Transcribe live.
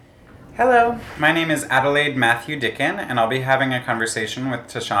Hello, my name is Adelaide Matthew Dickin, and I'll be having a conversation with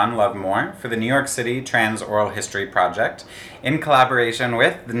Tashan Lovemore for the New York City Trans Oral History Project in collaboration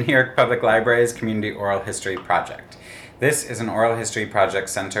with the New York Public Library's Community Oral History Project. This is an oral history project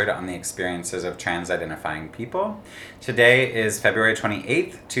centered on the experiences of trans-identifying people. Today is February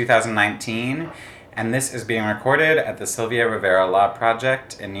 28th, 2019, and this is being recorded at the Sylvia Rivera Law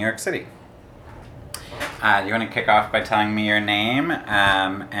Project in New York City. You want to kick off by telling me your name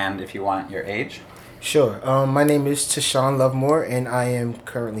and if you want your age? Sure. My name is Tashan Lovemore, and I am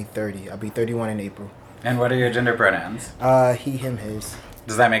currently 30. I'll be 31 in April. And what are your gender pronouns? He, him, his.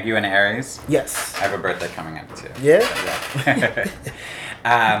 Does that make you an Aries? Yes. I have a birthday coming up too. Yeah? So,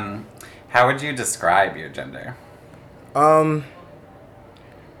 yeah. How would you describe your gender? I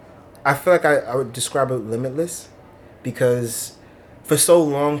feel like I would describe it limitless because for so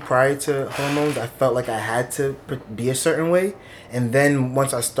long prior to hormones, I felt like I had to be a certain way. And then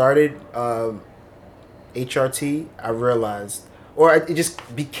once I started HRT, I realized, it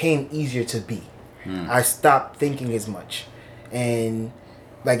just became easier to be. I stopped thinking as much. And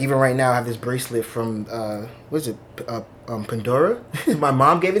like even right now, I have this bracelet from, Pandora? My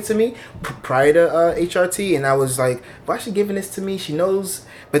mom gave it to me prior to HRT. And I was like, why is she giving this to me? She knows.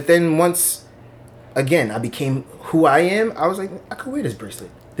 But then once again I became who I am, I was like, I could wear this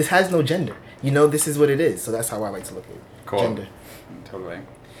bracelet. This has no gender. This is what it is. So that's how I like to look at gender. Totally.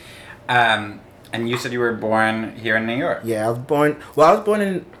 And you said you were born here in New York. Yeah, I was born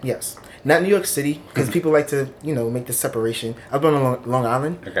in, yes, not New York City, because people like to, make the separation. I was born on Long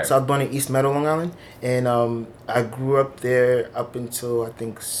Island. Okay. So I was born in East Meadow, Long Island. And I grew up there up until, I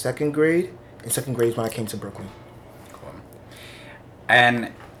think, second grade. And second grade is when I came to Brooklyn. Cool.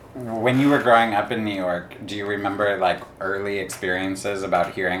 And when you were growing up in New York, do you remember early experiences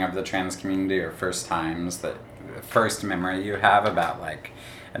about hearing of the trans community or first memory you have about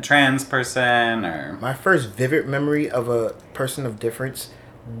a trans person or? My first vivid memory of a person of difference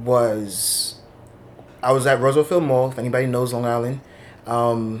was I was at Roosevelt Mall, if anybody knows Long Island.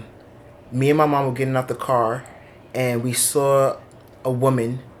 Me and my mom were getting out the car and we saw a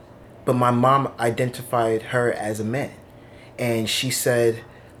woman, but my mom identified her as a man. And she said,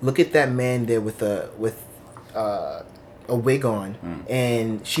 look at that man there with a wig on,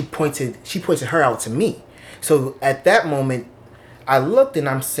 and she pointed her out to me. So at that moment, I looked and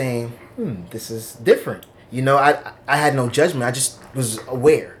I'm saying, this is different. I had no judgment. I just was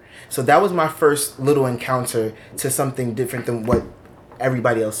aware. So that was my first little encounter to something different than what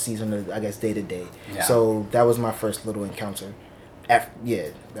everybody else sees on the, I guess, day to day. So that was my first little encounter. That was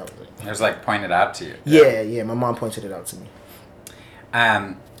it. It was pointed out to you. Yeah. My mom pointed it out to me.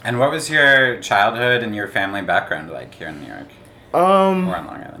 And what was your childhood and your family background like here in New York? Or on Long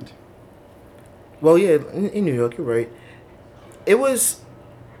Island? Well, yeah, in New York, you're right. It was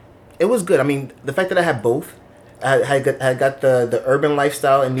good. I mean, the fact that I had both. I got the urban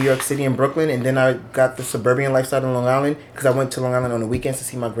lifestyle in New York City and Brooklyn, and then I got the suburban lifestyle in Long Island because I went to Long Island on the weekends to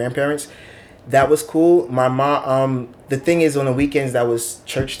see my grandparents. That was cool. My mom, the thing is, on the weekends, that was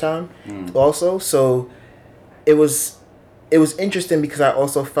church time also. So it was interesting because I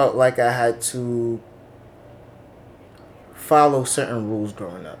also felt like I had to follow certain rules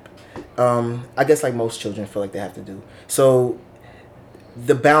growing up. I guess like most children feel like they have to do. So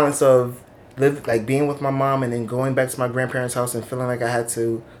the balance of being with my mom and then going back to my grandparents' house and feeling like I had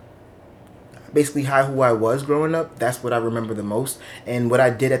to basically hide who I was growing up, that's what I remember the most. And what I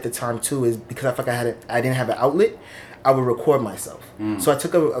did at the time too is because I felt like I didn't have an outlet, I would record myself. So I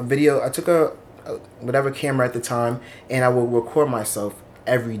took a video, I took a whatever camera at the time, and I would record myself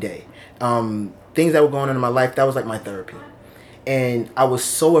every day. Things that were going on in my life, that was like my therapy. And I was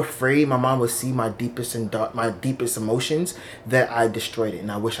so afraid my mom would see my deepest emotions that I destroyed it.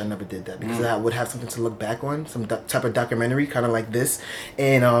 And I wish I never did that because I would have something to look back on, some type of documentary, kind of like this.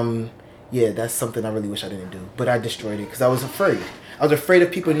 And that's something I really wish I didn't do. But I destroyed it because I was afraid. I was afraid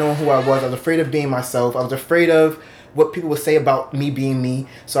of people knowing who I was. I was afraid of being myself. I was afraid of what people would say about me being me.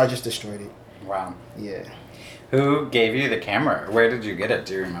 So I just destroyed it. Wow. Yeah. Who gave you the camera? Where did you get it?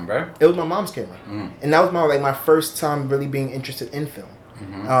 Do you remember? It was my mom's camera. And that was my first time really being interested in film.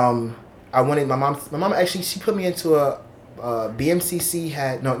 I wanted my mom actually, she put me into a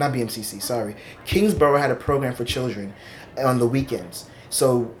Kingsborough had a program for children on the weekends.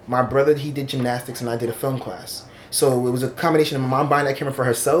 So my brother, he did gymnastics and I did a film class. So it was a combination of my mom buying that camera for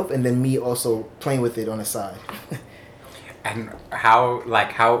herself and then me also playing with it on the side. And how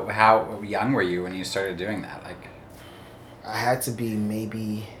young were you when you started doing that? I had to be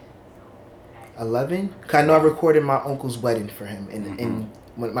maybe 11. 'Cause I know I recorded my uncle's wedding for him in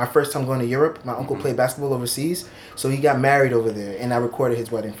when my first time going to Europe, my uncle played basketball overseas, so he got married over there, and I recorded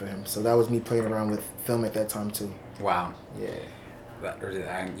his wedding for him. So that was me playing around with film at that time too. Wow. Yeah.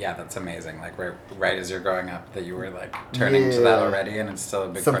 Yeah, that's amazing. Like right as you're growing up, that you were like turning to that already, and it's still a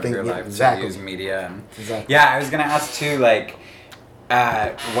big part of your life to use media. And yeah, I was gonna ask too, like,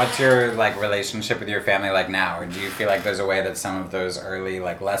 what's your like relationship with your family like now? Or do you feel like there's a way that some of those early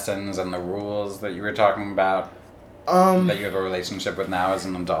like lessons and the rules that you were talking about that you have a relationship with now as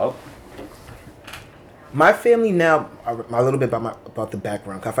an adult? My family now, a little bit about the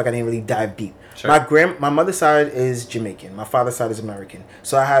background. I feel like I didn't really dive deep. Sure. My mother's side is Jamaican. My father's side is American.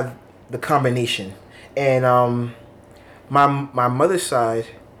 So I have the combination. And my mother's side,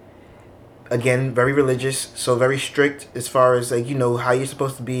 again, very religious, so very strict as far as like, you know, how you're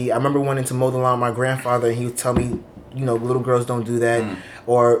supposed to be. I remember wanting to mow the lawn with my grandfather, and he would tell me, you know, little girls don't do that.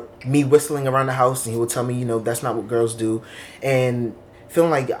 Or me whistling around the house, and he would tell me, you know, that's not what girls do. And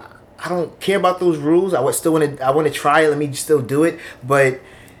feeling like I don't care about those rules. I want to try it. Let me still do it. But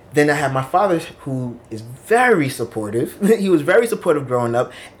then I have my father, who is very supportive. He was very supportive growing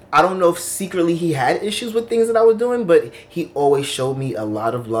up. I don't know if secretly he had issues with things that I was doing, but he always showed me a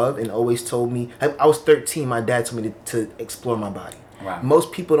lot of love and always told me. I was 13. My dad told me to explore my body. Wow.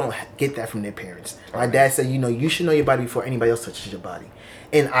 Most people don't get that from their parents. Okay. My dad said, you know, you should know your body before anybody else touches your body.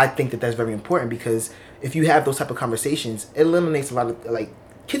 And I think that that's very important, because if you have those type of conversations, it eliminates a lot of, like,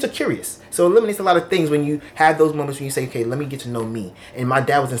 kids are curious. So it eliminates a lot of things when you have those moments when you say, okay, let me get to know me. And my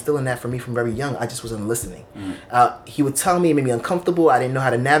dad was instilling that for me from very young. I just wasn't listening. He would tell me, it made me uncomfortable. I didn't know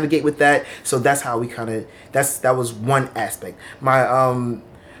how to navigate with that. So that's how we that was one aspect. My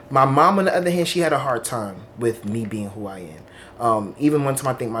mom, on the other hand, she had a hard time with me being who I am. Even one time,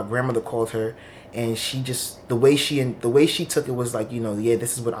 I think my grandmother called her, and she just, the way she took it was like, you know, yeah,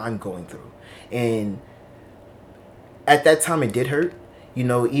 this is what I'm going through. And at that time, it did hurt. You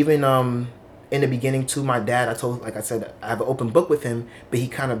know, even in the beginning too, my dad, like I said, I have an open book with him, but he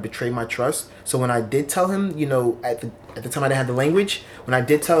kind of betrayed my trust. So when I did tell him, you know, at the time I didn't have the language, when I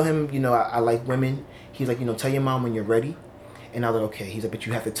did tell him, you know, I like women, he's like, you know, tell your mom when you're ready. And I was like, okay. He's like, but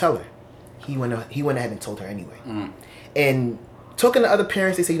you have to tell her. He went ahead and told her anyway. And talking to other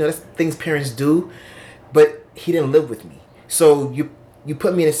parents, they say, you know, that's things parents do, but he didn't live with me. So you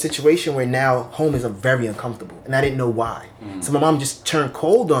put me in a situation where now home is very uncomfortable, and I didn't know why. So my mom just turned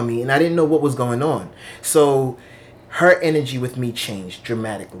cold on me, and I didn't know what was going on. So her energy with me changed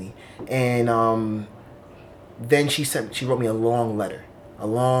dramatically, and then she wrote me a long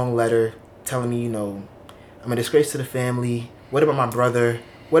letter telling me, you know, I'm a disgrace to the family. What about my brother?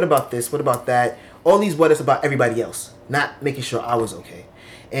 What about this? What about that? All these what ifs about everybody else, not making sure I was okay.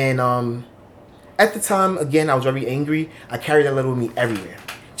 And at the time, again, I was very angry. I carried that letter with me everywhere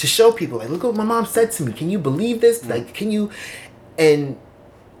to show people, like, look what my mom said to me. Can you believe this? Like, can you? And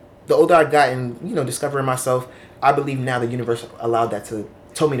the older I got and, you know, discovering myself, I believe now the universe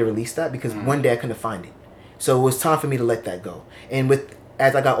told me to release that, because one day I couldn't find it. So it was time for me to let that go. And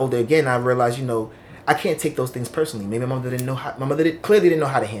as I got older again, I realized, you know, I can't take those things personally. Maybe my mother clearly didn't know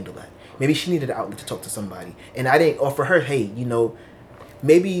how to handle that. Maybe she needed an outlet to talk to somebody. And I didn't offer her, hey, you know,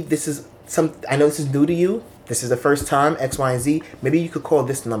 maybe this is I know this is new to you. This is the first time, X, Y, and Z. Maybe you could call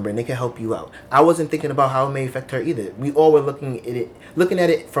this number and they can help you out. I wasn't thinking about how it may affect her either. We all were looking at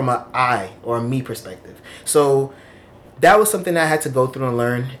it from an I or a me perspective. So that was something that I had to go through and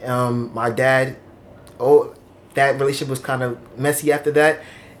learn. My dad, that relationship was kind of messy after that.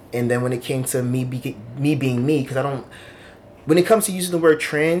 And then when it came to me being me, because when it comes to using the word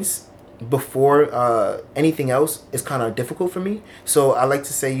trans before anything else, it's kind of difficult for me. So I like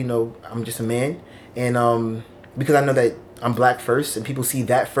to say, you know, I'm just a man, and because I know that I'm black first, and people see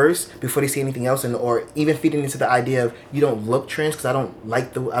that first before they see anything else, and or even feeding into the idea of you don't look trans, because I don't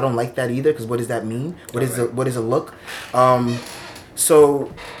like that either, because what does that mean? What is a look?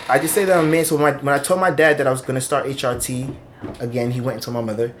 So I just say that I'm a man. So when I told my dad that I was gonna start HRT, again, he went and told my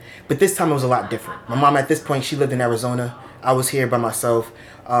mother, but this time it was a lot different. My mom at this point, she lived in Arizona. I was here by myself.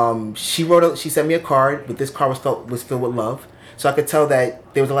 She sent me a card, but this card was filled with love. So I could tell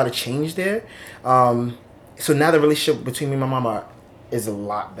that there was a lot of change there. So now the relationship between me and my mama is a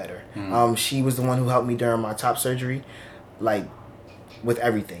lot better. She was the one who helped me during my top surgery, like with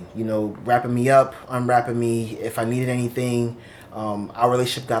everything, you know, wrapping me up, unwrapping me if I needed anything. Our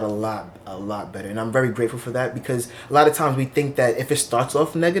relationship got a lot better, and I'm very grateful for that, because a lot of times we think that if it starts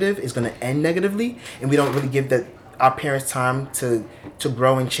off negative, it's going to end negatively, and we don't really give our parents time to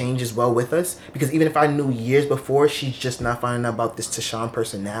grow and change as well with us, because even if I knew years before, she's just not finding out about this Tashan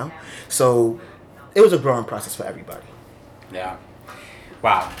person now. So it was a growing process for everybody. Yeah.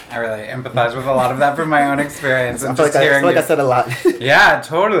 Wow, I really empathize with a lot of that from my own experience. And I feel like I said a lot. Yeah,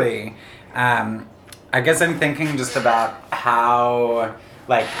 totally. I guess I'm thinking just about how,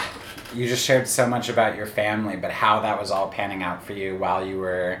 like, you just shared so much about your family, but how that was all panning out for you while you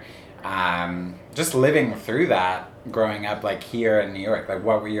were just living through that growing up, like here in New York. Like,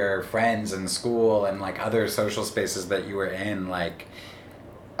 what were your friends in school and like other social spaces that you were in? Like,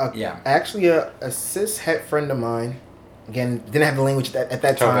 yeah. Actually, a cis het friend of mine, again, didn't have the language at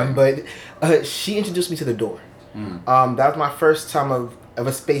that Totally. time, but she introduced me to the door. That was my first time of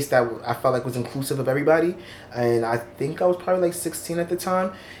a space that I felt like was inclusive of everybody, and I think I was probably like 16 at the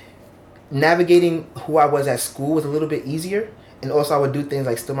time. Navigating who I was at school was a little bit easier, and also I would do things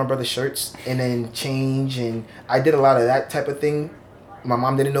like steal my brother's shirts and then change, and I did a lot of that type of thing. My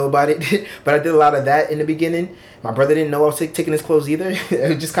mom didn't know about it, but I did a lot of that in the beginning. My brother didn't know I was taking his clothes either. It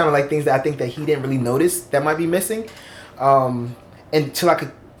was just kind of like things that I think that he didn't really notice that might be missing, until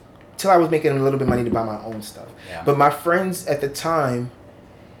I was making a little bit of money to buy my own stuff. Yeah. But my friends at the time,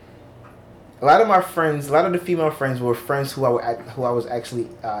 a lot of the female friends were friends who I was actually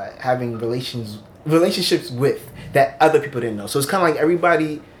having relationships with that other people didn't know. So it's kind of like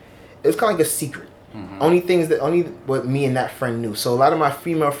everybody. It was kind of like a secret. Only what me and that friend knew. So a lot of my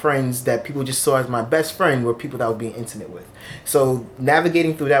female friends that people just saw as my best friend were people that I was being intimate with. So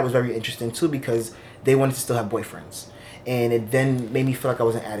navigating through that was very interesting too, because they wanted to still have boyfriends, and it then made me feel like I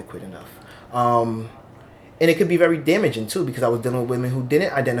wasn't adequate enough. And it could be very damaging too, because I was dealing with women who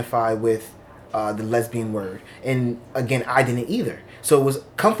didn't identify with the lesbian word, and again, I didn't either. So it was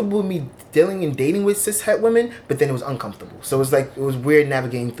comfortable with me dealing and dating with cis het women, but then it was uncomfortable. So it was weird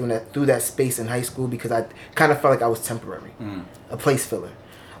navigating through that space in high school, because I kind of felt like I was temporary, a place filler.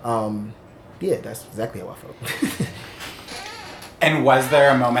 Yeah, that's exactly how I felt. And was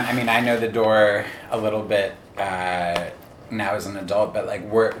there a moment, I mean, I know the door a little bit now as an adult, but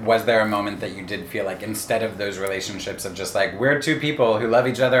like, was there a moment that you did feel like, instead of those relationships of just like, we're two people who love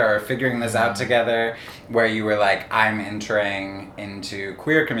each other or figuring this out together, where you were like, I'm entering into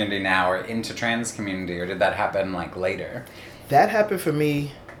queer community now or into trans community, or did that happen like later? That happened for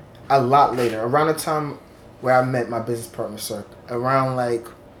me a lot later, around the time where I met my business partner, sir. Around like,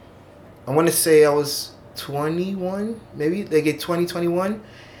 I want to say I was 21, maybe they get 2021,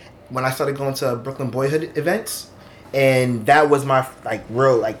 when I started going to Bklyn Boihood events. And that was my like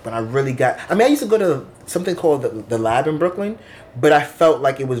real, like when I really got, I mean, I used to go to something called the lab in Brooklyn, but I felt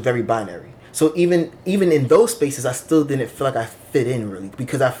like it was very binary. So even in those spaces, I still didn't feel like I fit in really,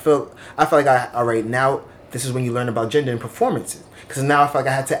 because I felt like all right, now this is when you learn about gender and performances, because now I felt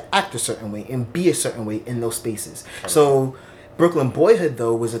like I had to act a certain way and be a certain way in those spaces. Okay. So Bklyn Boihood,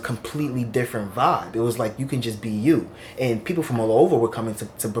 though, was a completely different vibe. It was like you can just be you. And people from all over were coming to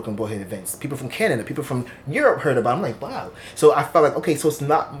Bklyn Boihood events. People from Canada, people from Europe heard about it. I'm like, wow. So I felt like, okay, so it's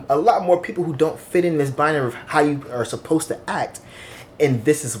not a lot more people who don't fit in this binary of how you are supposed to act. And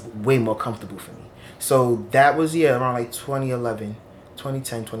this is way more comfortable for me. So that was, around like 2011.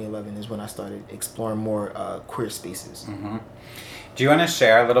 2010, 2011 is when I started exploring more queer spaces. Mm-hmm. Do you want to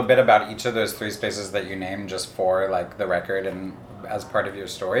share a little bit about each of those three spaces that you named, just for like the record and as part of your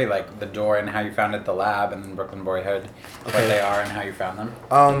story, like the door and how you found it, the lab, and Bklyn Boihood, what they are and how you found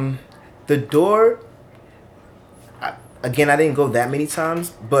them? The door, again, I didn't go that many times,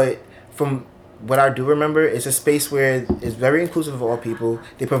 but from what I do remember, it's a space where it's very inclusive of all people.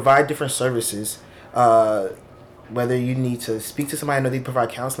 They provide different services. Whether you need to speak to somebody, I know they provide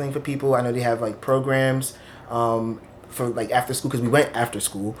counseling for people. I know they have like programs for like after school, because we went after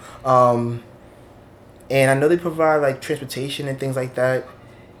school. And I know they provide like transportation and things like that.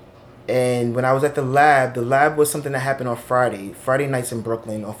 And when I was at the lab was something that happened on Friday nights in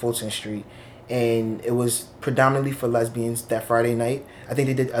Brooklyn on Fulton Street. And it was predominantly for lesbians that Friday night. I think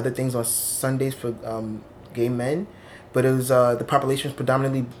they did other things on Sundays for gay men. But it was the population was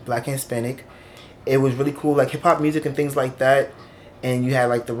predominantly Black and Hispanic. It was really cool, like hip hop music and things like that. And you had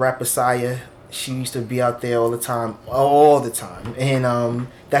like the rap Messiah. She used to be out there all the time. And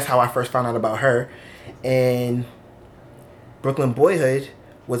that's how I first found out about her. And Bklyn Boihood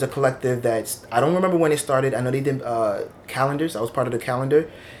was a collective that, I don't remember when it started. I know they did calendars. I was part of the calendar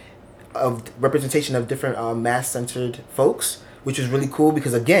of representation of different mass-centered folks, which was really cool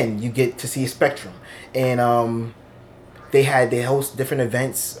because, again, you get to see a spectrum. And they host different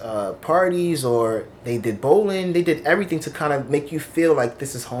events, parties, or they did bowling. They did everything to kind of make you feel like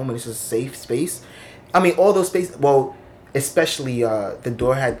this is home and this is a safe space. I mean, all those spaces, well, especially the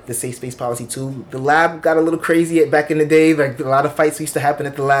door had the safe space policy too. The lab got a little crazy back in the day. Like a lot of fights used to happen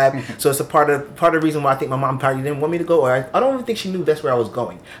at the lab. So it's a part of the reason why I think my mom probably didn't want me to go. Or I don't even think she knew that's where I was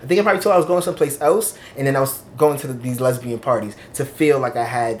going. I think I probably told her I was going someplace else, and then I was going to these lesbian parties to feel like I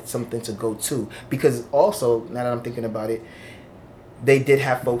had something to go to. Because also, now that I'm thinking about it, they did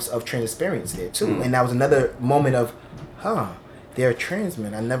have folks of trans experience there too, and that was another moment of, they're trans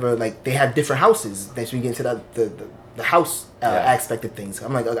men. I never they have different houses. That we get into the house aspect of things.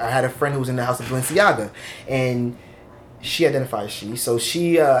 I'm like, I had a friend who was in the house of Balenciaga, and she identifies so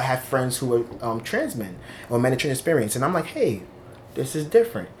she had friends who were trans men or men of trans experience, and I'm like, hey, this is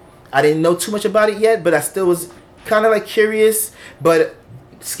different. I didn't know too much about it yet, but I still was kind of curious, but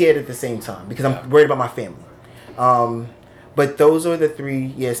scared at the same time because I'm worried about my family. But those are the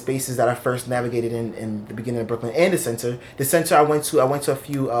three spaces that I first navigated in the beginning of Brooklyn, and the center. The center I went to a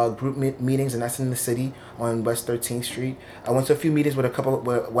few group meetings, and that's in the city on West 13th Street. I went to a few meetings with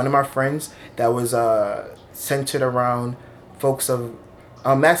one of my friends that was centered around folks of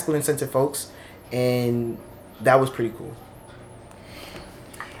masculine centered folks, and that was pretty cool.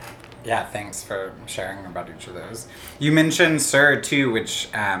 Yeah, thanks for sharing about each of those. You mentioned Sir too, which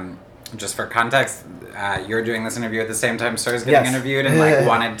just for context, you're doing this interview at the same time Sir's getting interviewed, and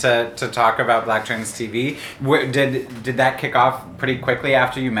wanted to talk about BlackTransTV. Did that kick off pretty quickly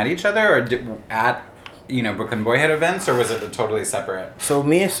after you met each other, or at Bklyn Boihood events, or was it totally separate? So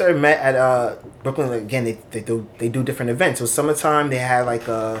me and Sir met at Brooklyn. Again, they do different events. So summertime they had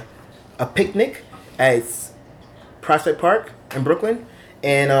a picnic at Prospect Park in Brooklyn,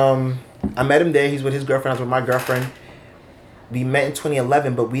 and I met him there. He's with his girlfriend. I was with my girlfriend. We met in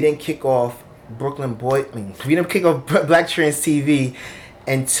 2011, but we didn't kick off we didn't kick off BlackTransTV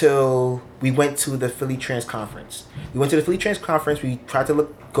until we went to the Philly Trans Conference. We went to the Philly Trans Conference. We tried to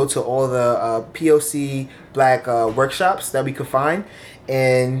go to all the POC Black workshops that we could find,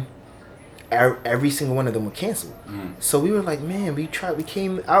 and every single one of them were canceled. So we were like, man, we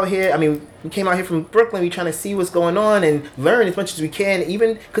came out here. I mean, we came out here from Brooklyn. We trying to see what's going on and learn as much as we can,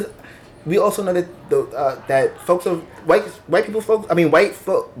 even because we also know that that folks of white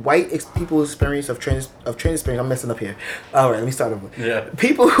people's experience of trans experience. I'm messing up here. All right, let me start over. Yeah.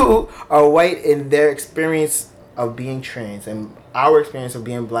 People who are white in their experience of being trans and our experience of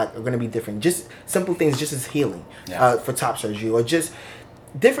being black are going to be different. Just simple things, just as healing for top surgery or just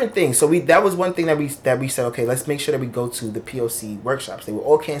different things. So that was one thing that we said, okay, let's make sure that we go to the POC workshops. They were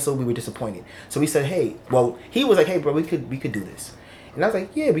all canceled. We were disappointed. So we said, hey, well, he was like, hey, bro, we could do this. And I was like,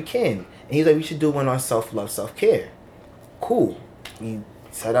 yeah, we can. And he's like, we should do one on self-love, self-care. Cool. We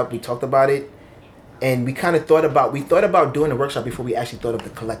set up, we talked about it, and we kind of thought about doing a workshop before we actually thought of the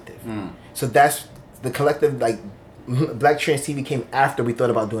collective. So that's the collective, BlackTransTV came after we thought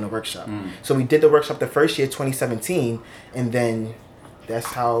about doing a workshop. So we did the workshop the first year, 2017, and then that's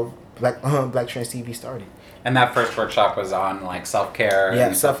how BlackTransTV started. And that first workshop was on self-care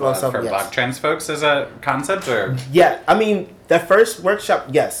and self-love for Black trans folks as a concept, or? Yeah, I mean, that first workshop,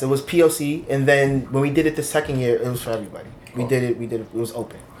 yes, it was POC, and then when we did it the second year, it was for everybody. Cool. We did it was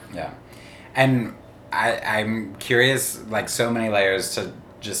open. Yeah. And I'm curious, so many layers to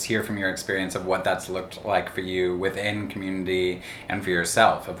just hear from your experience of what that's looked like for you within community and for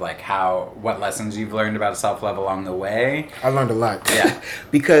yourself, of what lessons you've learned about self-love along the way. I learned a lot. Yeah.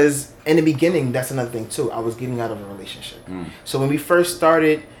 Because in the beginning, that's another thing too. I was getting out of a relationship. So when we first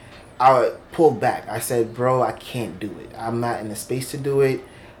started, I pulled back. I said, bro, I can't do it. I'm not in the space to do it.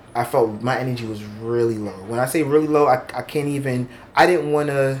 I felt my energy was really low. When I say really low, I can't even, I didn't want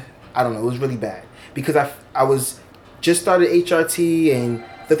to, I don't know, it was really bad. Because I was just started HRT and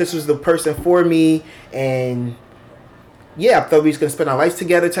that this was the person for me, and I thought we was gonna spend our lives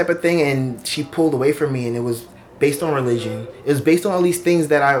together type of thing, and she pulled away from me, and it was based on religion. It was based on all these things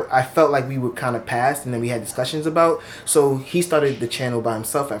that I felt like we were kind of past, and then we had discussions about. So he started the channel by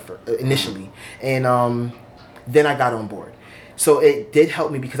himself initially, and then I got on board. So it did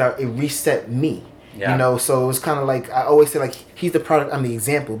help me because it reset me. Yeah. So it was kind of I always say he's the product, I'm the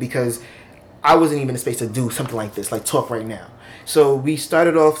example, because I wasn't even in the space to do something like this, talk right now. So we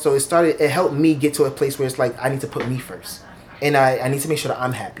started off, it helped me get to a place where it's I need to put me first. And I need to make sure that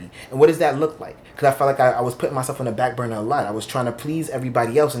I'm happy. And what does that look like? Because I felt like I was putting myself on the back burner a lot. I was trying to please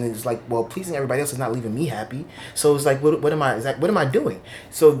everybody else, and it's well, pleasing everybody else is not leaving me happy. So it's what am I doing?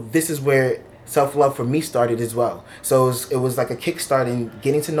 So this is where self-love for me started as well. So it was like a kickstart in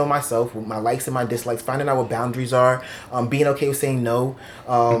getting to know myself, with my likes and my dislikes, finding out what boundaries are, being okay with saying no,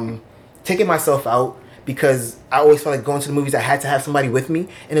 taking myself out. Because I always felt like going to the movies, I had to have somebody with me.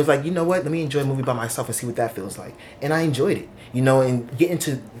 And it was you know what? Let me enjoy a movie by myself and see what that feels like. And I enjoyed it. And getting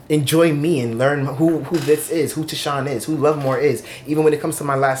to enjoy me and learn who this is, who Tashan is, who Lovemore is. Even when it comes to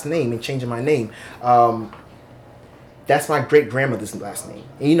my last name and changing my name, that's my great grandmother's last name.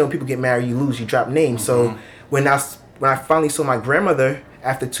 And you know, people get married, you lose, you drop names. So when I finally saw my grandmother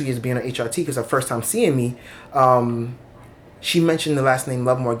after 2 years being on HRT, because her first time seeing me, she mentioned the last name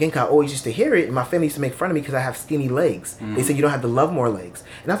Lovemore again. Cause I always used to hear it, and my family used to make fun of me because I have skinny legs. They said you don't have the Lovemore legs,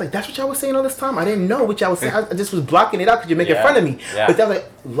 and I was like, "That's what y'all was saying all this time." I didn't know what y'all was saying. I just was blocking it out because you're making fun of me. Yeah. But that was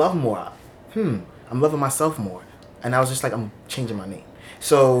like Lovemore. I'm loving myself more, and I was just like, I'm changing my name.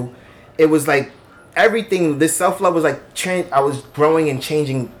 So it was like everything. This self love was like I was growing and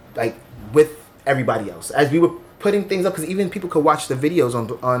changing like with everybody else as we were putting things up, because even people could watch the videos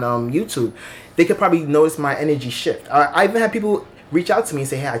on YouTube. They could probably notice my energy shift. I even had people reach out to me and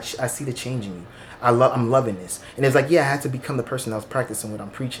say, "Hey, I see the change in you. I'm loving this." And it's like, yeah, I had to become the person that was practicing what I'm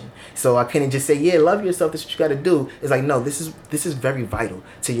preaching. So I couldn't just say, "Yeah, love yourself. This is what you got to do." It's like, no, this is very vital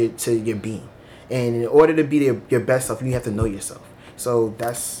to your being. And in order to be your best self, you have to know yourself. So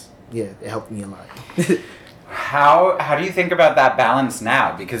it helped me a lot. How do you think about that balance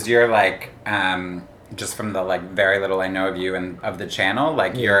now? Because you're like, just from the like very little I know of you and of the channel,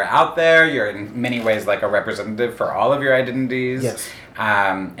 like you're out there, you're in many ways like a representative for all of your identities. Yes.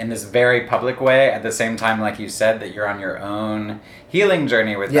 In this very public way. At the same time, like you said, that you're on your own healing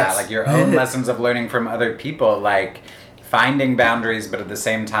journey with that, like your own lessons of learning from other people, like finding boundaries, but at the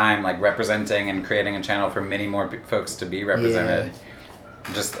same time, like representing and creating a channel for many more folks to be represented.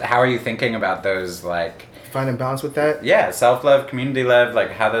 Just how are you thinking about those, like finding balance with that? Yeah, self-love, community love,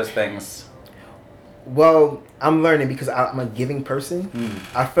 like how those things. Well, I'm learning because I'm a giving person.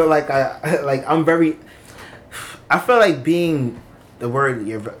 I feel like I'm very being the word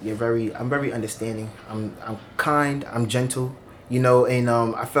I'm very understanding. I'm kind, I'm gentle, you know, and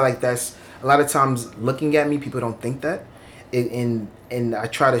I feel like that's a lot of times looking at me, people don't think that. And I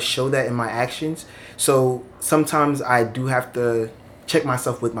try to show that in my actions. So sometimes I do have to check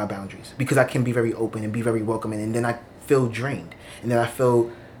myself with my boundaries, because I can be very open and be very welcoming, and then I feel drained, and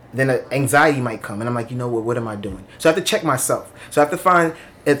then anxiety might come, and I'm like, you know what am I doing? So I have to check myself. So I have to find,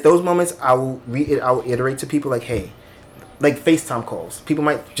 at those moments, I will iterate to people like, hey, like FaceTime calls. People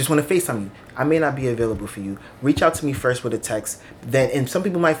might just want to FaceTime you. I may not be available for you. Reach out to me first with a text. And some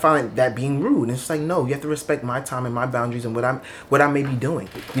people might find that being rude. And it's like, no, you have to respect my time and my boundaries and what I may be doing.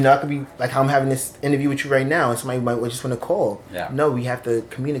 You know, I could be like how I'm having this interview with you right now, and somebody might just want to call. Yeah. No, we have to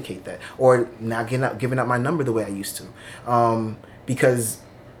communicate that. Or not giving up my number the way I used to. Because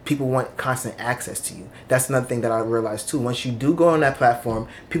people want constant access to you. That's another thing that I realized too. Once you do go on that platform,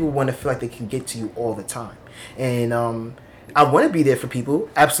 people want to feel like they can get to you all the time. And I want to be there for people,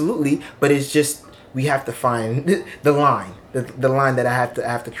 absolutely, but it's just we have to find the line that I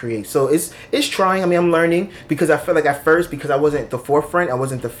have to create. So it's trying. I mean, I'm learning, because I feel like at first, because I wasn't the forefront, I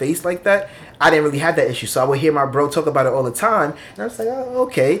wasn't the face like that, I didn't really have that issue. So I would hear my bro talk about it all the time, and I was like, oh,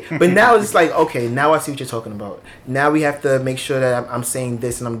 okay. But now it's like, okay, now I see what you're talking about. Now we have to make sure that I'm saying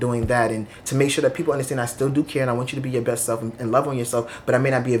this and I'm doing that, and to make sure that people understand I still do care and I want you to be your best self and love on yourself, but I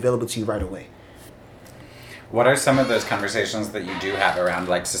may not be available to you right away. What are some of those conversations that you do have around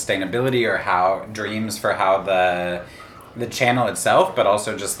like sustainability, or how dreams for how the channel itself, but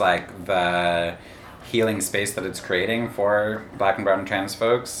also just like the healing space that it's creating for Black and brown and trans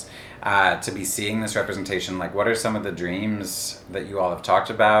folks, to be seeing this representation? Like, what are some of the dreams that you all have talked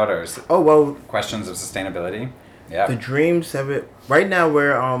about, or questions of sustainability? Yeah, the dreams of it right now.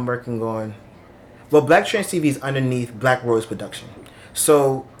 We're working on. Well, BlackTransTV is underneath Black Rose Production,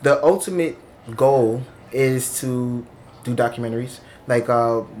 so the ultimate goal is to do documentaries. Like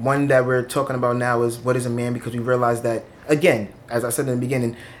one that we're talking about now is What is a Man, because we realized that, again, as I said in the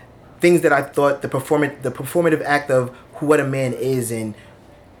beginning, things that I thought the performative act of what a man is. And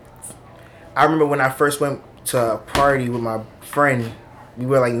I remember when I first went to a party with my friend, we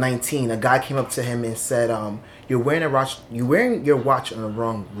were like 19, a guy came up to him and said, you're wearing your watch on the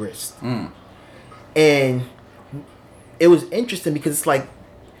wrong wrist. And it was interesting because it's like,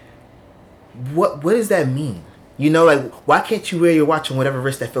 what does that mean? You know, like, why can't you wear your watch on whatever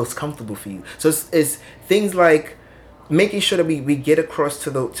wrist that feels comfortable for you? So it's things like making sure that we get across to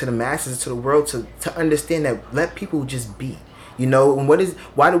the masses, to the world, to understand that let people just be. You know, and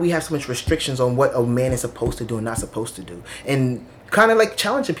why do we have so much restrictions on what a man is supposed to do and not supposed to do? And kind of like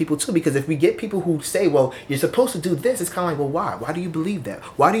challenging people too, because if we get people who say, well, you're supposed to do this, it's kind of like, well, why? Why do you believe that?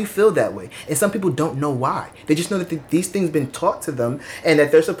 Why do you feel that way? And some people don't know why. They just know that these things been taught to them and that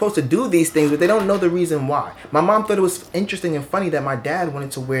they're supposed to do these things, but they don't know the reason why. My mom thought it was interesting and funny that my dad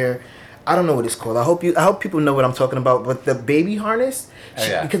wanted to wear, I don't know what it's called. I hope people know what I'm talking about, but the baby harness.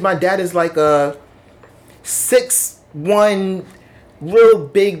 Because my dad is like a 6'1", real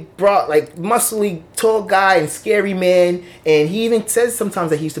big, broad, like muscly, tall guy and scary man. And he even says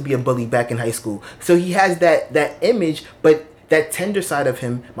sometimes that he used to be a bully back in high school. So he has that image, but that tender side of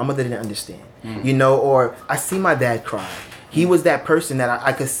him, my mother didn't understand. You know, or I see my dad cry. He was that person that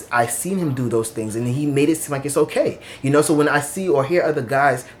I seen him do those things, and he made it seem like it's okay. You know, so when I see or hear other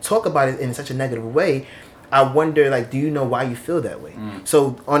guys talk about it in such a negative way, I wonder, like, do you know why you feel that way?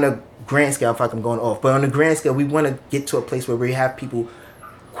 So on a grand scale, I feel like I'm going off, but on a grand scale, we want to get to a place where we have people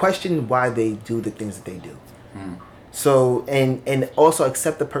question why they do the things that they do. So, and also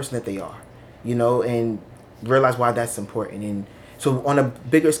accept the person that they are, you know, and realize why that's important. And so on a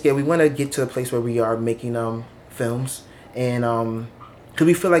bigger scale, we want to get to a place where we are making films, and because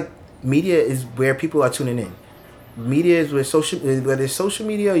we feel like media is where people are tuning in. Media is whether it's social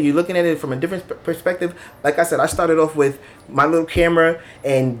media, you're looking at it from a different perspective. Like I said, I started off with my little camera,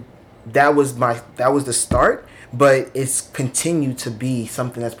 and that was the start. But it's continued to be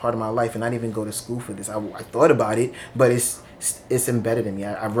something that's part of my life, and I didn't even go to school for this. I thought about it, but it's embedded in me.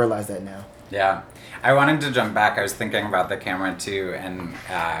 I realize that now. Yeah. I wanted to jump back. I was thinking about the camera too, and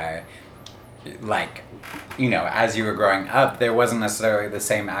like, you know, as you were growing up, there wasn't necessarily the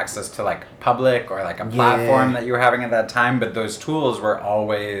same access to like public or like a platform that you were having at that time, but those tools were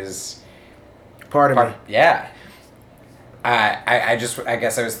always part of me. Yeah. I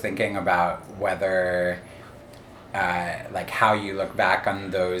guess I was thinking about whether like how you look back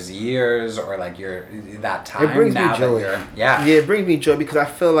on those years or like that time. It brings now me joy. Yeah, it brings me joy because I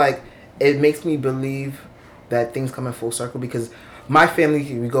feel like it makes me believe that things come in full circle, because my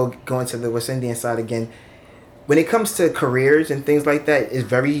family, we go into the West Indian side again, when it comes to careers and things like that, is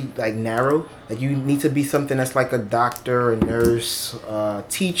very like narrow. Like you need to be something that's like a doctor, a nurse,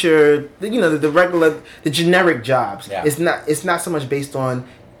 teacher, you know, the generic jobs. Yeah. It's not so much based on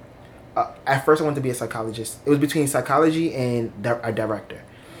at first I wanted to be a psychologist. It was between psychology and a director.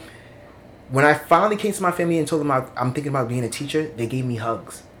 When I finally came to my family and told them I'm thinking about being a teacher, they gave me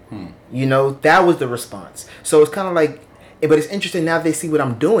hugs. You know, that was the response. So it's kind of like, but it's interesting now they see what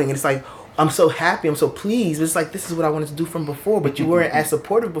I'm doing, and it's like, I'm so happy, I'm so pleased. It's like, this is what I wanted to do from before, but you weren't as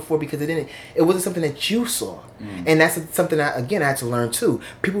supportive before because it wasn't something that you saw. And that's something that, again, I had to learn too.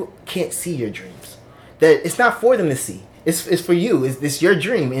 People can't see your dreams. That it's not for them to see. It's for you. It's your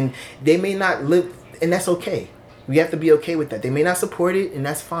dream, and they may not live, and that's okay. We have to be okay with that. They may not support it, and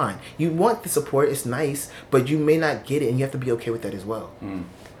that's fine. You want the support, it's nice, but you may not get it, and you have to be okay with that as well.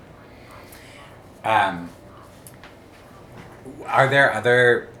 Are there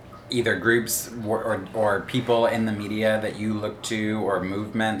other either groups or people in the media that you look to, or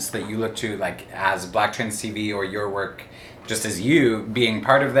movements that you look to, like as BlackTransTV or your work, just as you being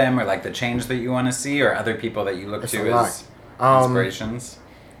part of them, or like the change that you want to see, or other people that you look to as inspirations?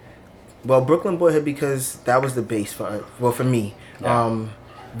 Well, Bklyn Boihood, because that was the base for me. Yeah.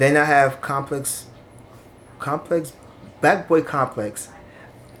 Then I have Complex, Black Boy Complex,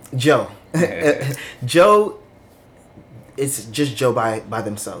 Joe. Joe, it's just Joe by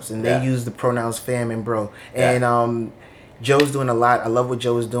themselves, and they use the pronouns fam and bro. And Joe's doing a lot. I love what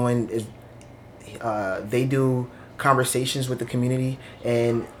Joe is doing. They do conversations with the community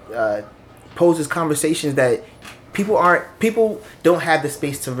and poses conversations that people don't have the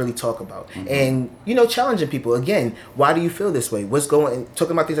space to really talk about. And you know, challenging people again. Why do you feel this way? Talking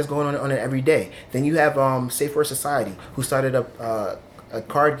about things that's going on every day. Then you have Safe for Society, who started up a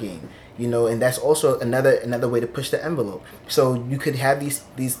card game. You know, and that's also another way to push the envelope. So you could have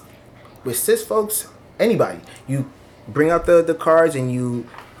these with cis folks, anybody. You bring out the cards, and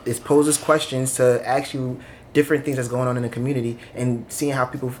it poses questions to ask you different things that's going on in the community, and seeing how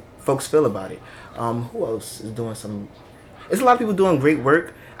folks feel about it. Who else is doing some? There's a lot of people doing great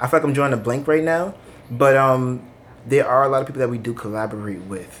work. I feel like I'm drawing a blank right now, but there are a lot of people that we do collaborate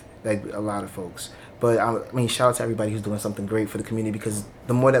with, like a lot of folks. But I mean, shout out to everybody who's doing something great for the community, because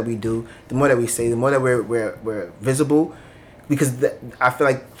the more that we do, the more that we say, the more that we're visible. Because I feel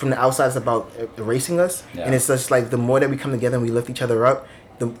like from the outside it's about erasing us, and it's just like the more that we come together and we lift each other up,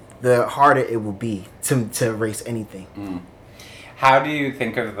 the harder it will be to erase anything. How do you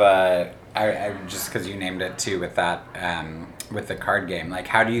think of the? I just because you named it too with that with the card game, like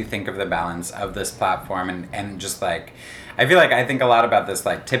how do you think of the balance of this platform and just like, I think a lot about this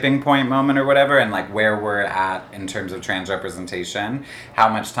like tipping point moment or whatever, and like where we're at in terms of trans representation, how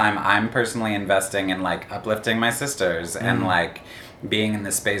much time I'm personally investing in like uplifting my sisters and like being in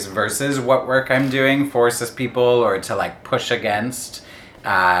this space versus what work I'm doing for cis people, or to like push against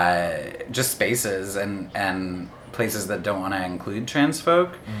just spaces and places that don't want to include trans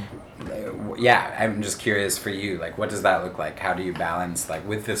folk. yeah, I'm just curious for you, like, what does that look like? How do you balance, like,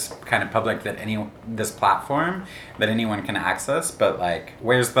 with this kind of public this platform that anyone can access, but, like,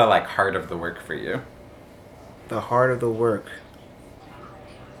 where's the, like, heart of the work for you? The heart of the work.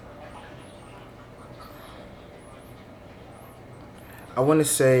 I want to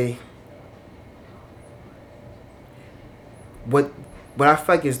say what I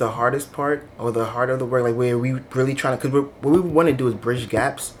feel like is the hardest part, or the heart of the work, like where we really trying to, because what we want to do is bridge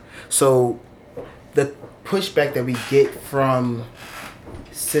gaps. So the pushback that we get from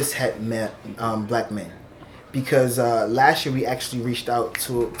cishet black men, because last year we actually reached out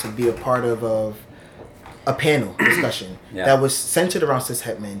to be a part of a panel discussion that was centered around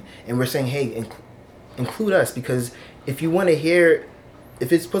cishet men, and we're saying, hey, include us, because if you want to hear,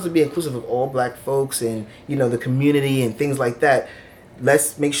 if it's supposed to be inclusive of all black folks and, you know, the community and things like that,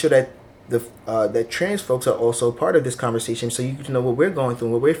 let's make sure that that trans folks are also part of this conversation, so you can know what we're going through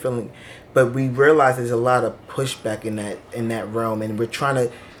and what we're feeling. But we realize there's a lot of pushback in that realm, and we're trying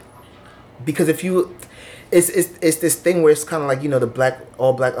to, because if you, it's this thing where it's kind of like, you know, the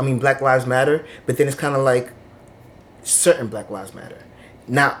Black Lives Matter, but then it's kind of like certain Black Lives Matter,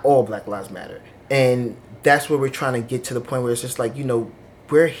 not all Black Lives Matter, and that's where we're trying to get to the point where it's just like, you know,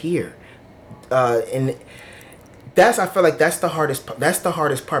 we're here, and I feel like that's the hardest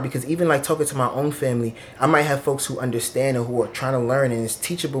part, because even like talking to my own family, I might have folks who understand and who are trying to learn, and it's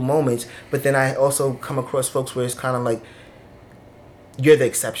teachable moments, but then I also come across folks where it's kind of like, you're the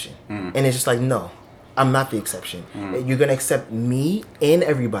exception, and it's just like, no, I'm not the exception. You're gonna accept me and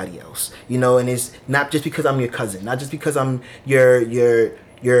everybody else, you know, and it's not just because I'm your cousin, not just because I'm your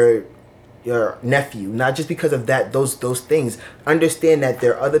nephew, not just because of that, those things. Understand that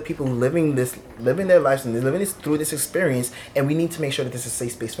there are other people living their lives, and they're living through this experience, and we need to make sure that this is a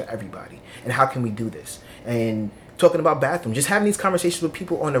safe space for everybody. And how can we do this? And talking about bathroom, just having these conversations with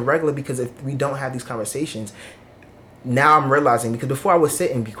people on the regular, because if we don't have these conversations, now I'm realizing, because before I would sit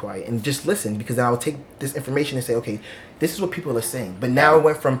and be quiet and just listen, because then I would take this information and say, okay, this is what people are saying. But now it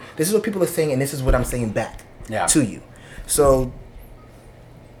went from, this is what people are saying, and this is what I'm saying back to you. So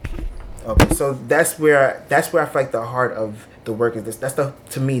okay, so that's where I feel like the heart of the work is. That's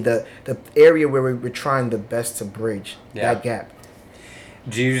to me the area where we're trying the best to bridge that gap.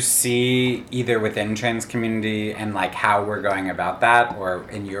 Do you see, either within trans community and like how we're going about that, or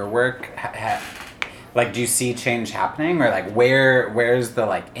in your work, like, do you see change happening, or like where's the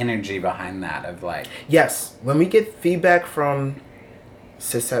like energy behind that of like? Yes, when we get feedback from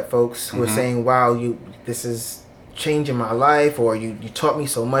cishet folks who are saying, wow, this is changing my life, or you taught me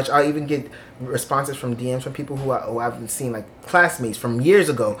so much. I even get responses from DMs from people who I've seen, like classmates from years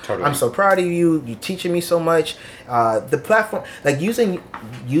ago. Totally. I'm so proud of you. You're teaching me so much. The platform, like utilizing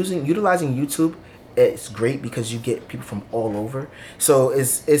YouTube, it's great because you get people from all over. So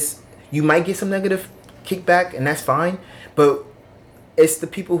it's you might get some negative kickback, and that's fine, but it's the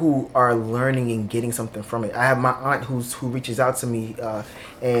people who are learning and getting something from it. I have my aunt who reaches out to me,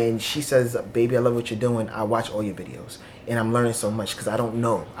 and she says, "Baby, I love what you're doing. I watch all your videos, and I'm learning so much because I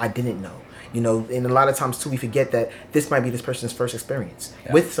didn't know. You know, and a lot of times too, we forget that this might be this person's first experience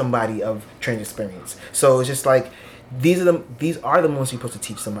with somebody of trans experience. So it's just like these are the moments you're supposed to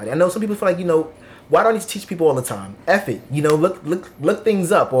teach somebody. I know some people feel like, you know, why do I need to teach people all the time? F it, you know, look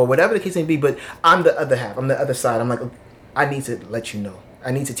things up, or whatever the case may be. But I'm the other half. I'm the other side. I'm like, I need to let you know.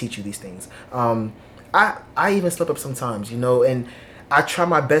 I need to teach you these things. I even slip up sometimes, you know, and I try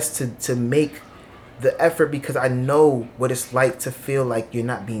my best to make the effort, because I know what it's like to feel like you're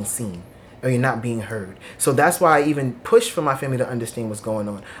not being seen or you're not being heard. So that's why I even push for my family to understand what's going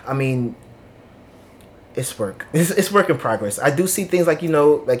on. I mean, it's work. It's work in progress. I do see things like, you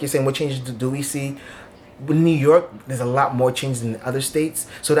know, like you're saying, what changes do we see? In New York, there's a lot more changes than other states.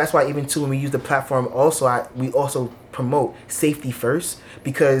 So that's why even too, when we use the platform, we also promote safety first,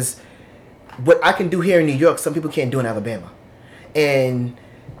 because what I can do here in New York, some people can't do in Alabama. And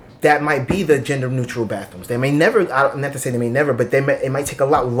that might be the gender neutral bathrooms. They may never, not to say they may never, but it might take a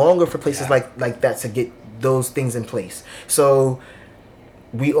lot longer for places like that to get those things in place. So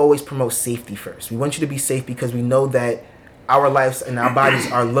we always promote safety first. We want you to be safe because we know that our lives and our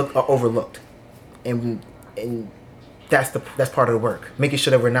bodies are overlooked. And that's part of the work, making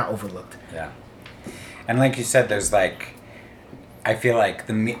sure that we're not overlooked. Yeah. And like you said, there's like, I feel like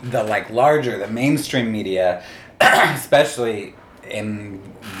the mainstream media, especially in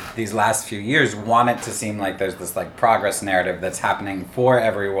these last few years, want it to seem like there's this like progress narrative that's happening for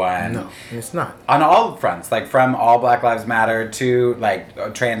everyone. No, it's not. On all fronts, like from all Black Lives Matter to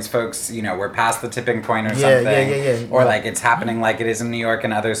like trans folks, you know, we're past the tipping point or something. Yeah. Or like it's happening like it is in New York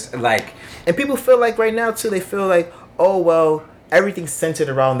and others. Like, and people feel like right now too, they feel like, oh well, everything's centered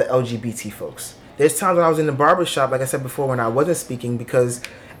around the LGBT folks. There's times when I was in the barber shop, like I said before, when I wasn't speaking because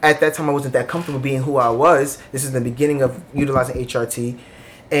at that time I wasn't that comfortable being who I was. This is the beginning of utilizing HRT,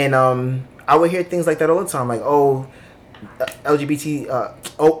 and I would hear things like that all the time, like, oh, LGBT,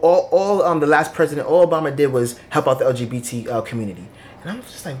 all the last president, all Obama did was help out the LGBT community. And I'm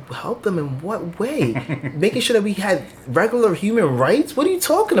just like, help them in what way? Making sure that we had regular human rights? What are you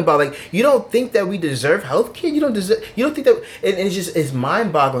talking about? Like, you don't think that we deserve health care? You don't think that, and it's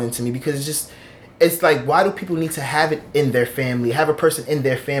mind-boggling to me because it's like, why do people need to have it in their family, have a person in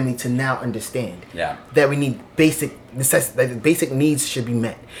their family to now understand that we need basic needs should be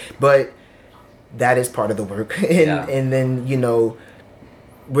met? But that is part of the work. And then,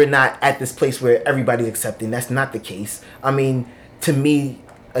 we're not at this place where everybody's accepting. That's not the case. I mean, to me,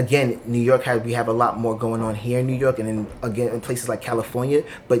 again, New York we have a lot more going on here in New York, and then again in places like California,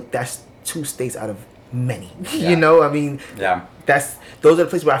 but that's 2 states out of many. I mean, those are the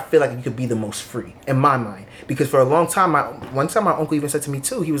places where I feel like you could be the most free in my mind. Because for a long time, one time my uncle even said to me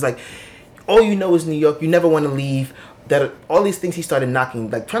too, he was like, all you know is New York, you never want to leave. That all these things he started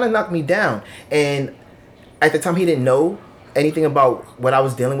trying to knock me down. And at the time he didn't know anything about what I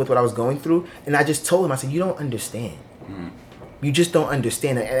was dealing with, what I was going through, and I just told him, I said, you don't understand. You just don't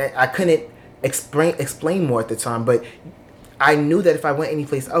understand. And I couldn't explain more at the time, but I knew that if I went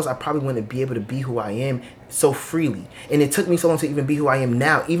anyplace else, I probably wouldn't be able to be who I am so freely. And it took me so long to even be who I am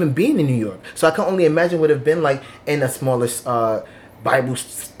now, even being in New York. So I can only imagine what it would have been like in a smaller Bible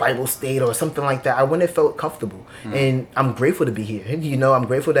state or something like that. I wouldn't have felt comfortable. And I'm grateful to be here. I'm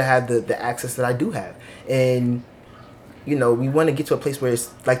grateful to have the access that I do have. And, we want to get to a place where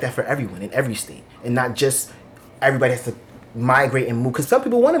it's like that for everyone in every state, and not just everybody has to migrate and move, because some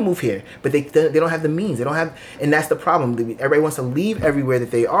people want to move here, but they don't have the means. They don't have, and that's the problem. Everybody wants to leave everywhere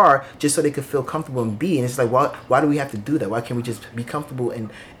that they are just so they could feel comfortable and be. And it's like, why do we have to do that? Why can't we just be comfortable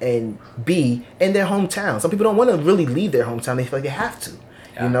and be in their hometown? Some people don't want to really leave their hometown. They feel like they have to,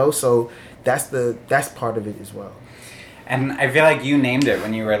 So that's part of it as well. And I feel like you named it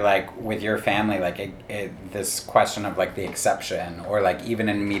when you were like with your family, like this question of like the exception, or like even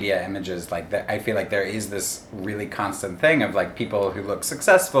in media images, like I feel like there is this really constant thing of like people who look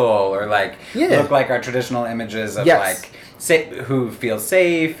successful or like look like our traditional images of like who feel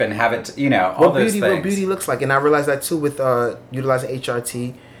safe and have it, all those things. What beauty looks like. And I realized that too with utilizing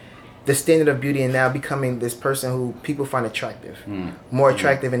HRT, the standard of beauty, and now becoming this person who people find attractive, more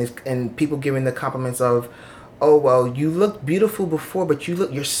attractive, and people giving the compliments of, oh, well, you look beautiful before, but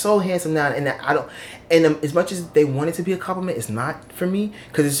you're so handsome now. And as much as they want it to be a compliment, it's not for me.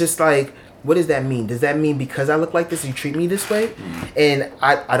 Because it's just like, what does that mean? Does that mean because I look like this, you treat me this way? And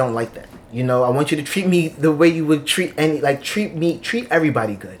I don't like that. I want you to treat me the way you would treat treat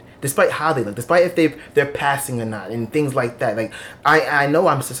everybody good, despite how they look, despite if they're passing or not, and things like that. Like, I know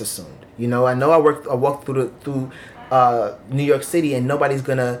I'm just assumed. I know I walked through New York City, and nobody's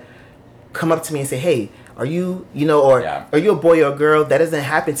gonna come up to me and say, hey, are you, are you a boy or a girl? That doesn't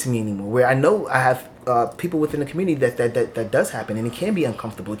happen to me anymore. Where I know I have people within the community that does happen, and it can be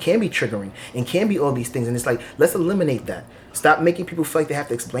uncomfortable, it can be triggering, and can be all these things. And it's like, let's eliminate that. Stop making people feel like they have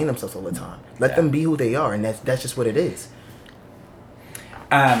to explain themselves all the time. Let them be who they are, and that's just what it is.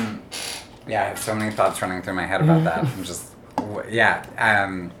 I have so many thoughts running through my head about that. I'm just,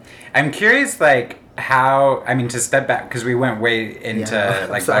 I'm curious, like, how, I mean, to step back, because we went way into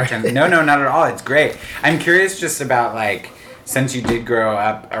like BlackTrans. No, not at all. It's great. I'm curious just about like, since you did grow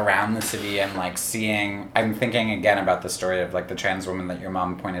up around the city and like seeing, I'm thinking again about the story of like the trans woman that your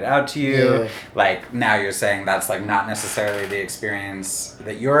mom pointed out to you. Like, now you're saying that's like not necessarily the experience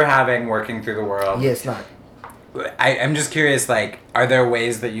that you're having working through the world. Yeah, it's not. I'm just curious, like, are there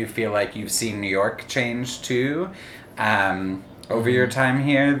ways that you feel like you've seen New York change too, over your time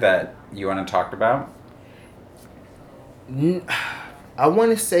here that you want to talk about? I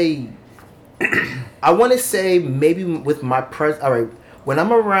want to say maybe with my all right, when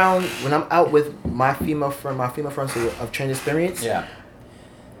I'm out with my female friends of trans experience,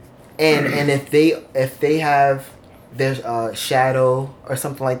 and if they have their shadow or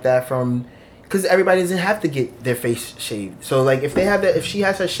something like that from, because everybody doesn't have to get their face shaved, so like if she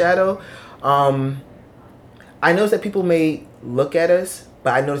has her shadow, I notice that people may look at us,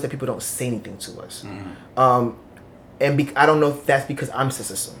 but I notice that people don't say anything to us. I don't know if that's because I'm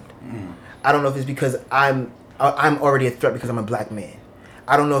cis assumed. I don't know if it's because I'm already a threat because I'm a black man.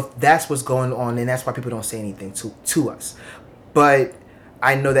 I don't know if that's what's going on, and that's why people don't say anything to us. But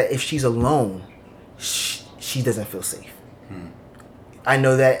I know that if she's alone, she doesn't feel safe. I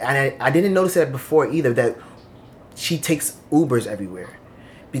know that, and I didn't notice that before either, that she takes Ubers everywhere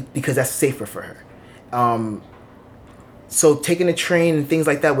because that's safer for her. So taking a train and things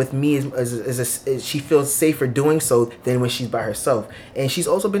like that with me is she feels safer doing so than when she's by herself. And she's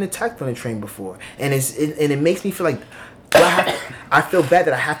also been attacked on a train before, and it makes me feel like I feel bad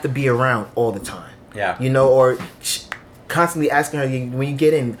that I have to be around all the time. Yeah. Or constantly asking her when you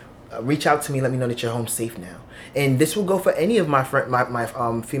get in, reach out to me, let me know that you're home safe now. And this will go for any of my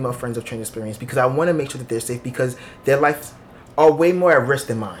female friends of train experience, because I want to make sure that they're safe, because their lives are way more at risk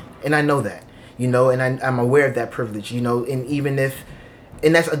than mine, and I know that. And I'm aware of that privilege, and even if,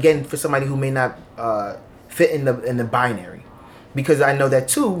 and that's again for somebody who may not fit in the binary, because I know that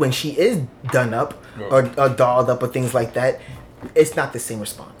too, when she is done up or dolled up or things like that, it's not the same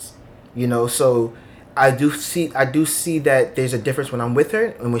response, so I do see that there's a difference when I'm with her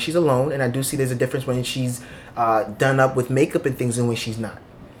and when she's alone, and I do see there's a difference when she's done up with makeup and things and when she's not.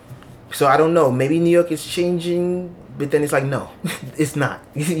 So I don't know, maybe New York is changing, but then it's like, no, it's not.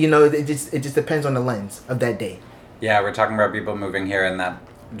 It just depends on the lens of that day. Yeah, we're talking about people moving here and that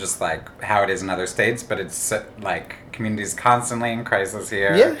just like how it is in other states, but it's like communities constantly in crisis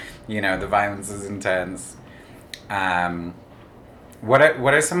here. Yeah. The violence is intense. What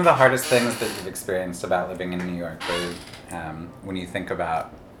are some of the hardest things that you've experienced about living in New York, or when you think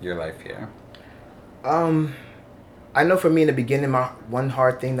about your life here? I know for me in the beginning, one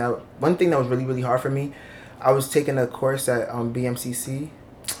thing that was really, really hard for me, I was taking a course at BMCC.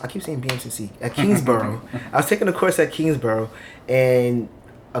 I keep saying BMCC at Kingsborough. I was taking a course at Kingsborough, and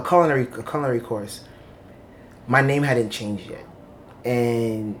a culinary course. My name hadn't changed yet,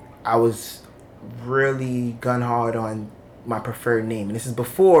 and I was really gun hard on my preferred name. And this is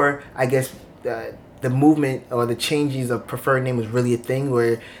before, I guess, the movement or the changes of preferred name was really a thing,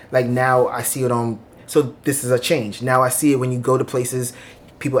 where like now I see it on. So this is a change. Now I see it when you go to places,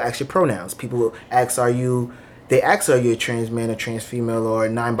 people ask your pronouns. People ask, are you a trans man or trans female or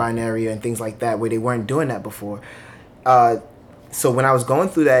non-binary and things like that, where they weren't doing that before. So when I was going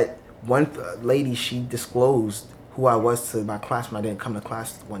through that, one lady, she disclosed who I was to my class when I didn't come to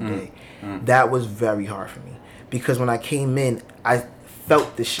class one day. That was very hard for me, because when I came in, I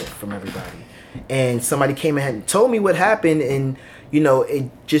felt the shift from everybody. And somebody came in and told me what happened, and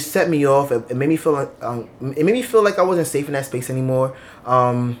it just set me off. It made me feel like I wasn't safe in that space anymore.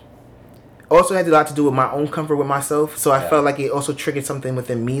 Also had a lot to do with my own comfort with myself. So I felt like it also triggered something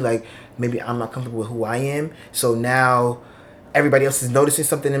within me, like maybe I'm not comfortable with who I am. So now everybody else is noticing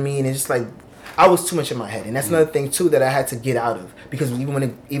something in me, and it's just like I was too much in my head. And that's another thing too that I had to get out of, because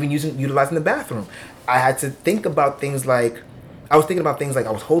utilizing the bathroom, I had to think about things like, I was thinking about things like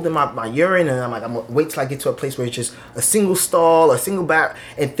I was holding my urine, and I'm like, I'm gonna wait till I get to a place where it's just a single stall, a single bath,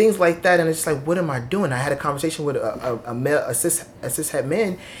 and things like that. And it's just like, what am I doing? I had a conversation with a male, a cishet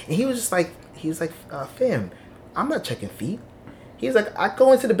man, and he was like, fam, I'm not checking feet. He's like, I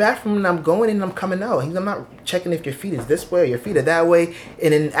go into the bathroom and I'm going in and I'm coming out. I'm not checking if your feet is this way or your feet are that way.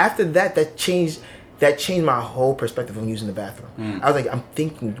 And then after that changed my whole perspective on using the bathroom. I was like, I'm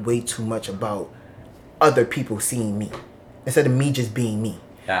thinking way too much about other people seeing me instead of me just being me.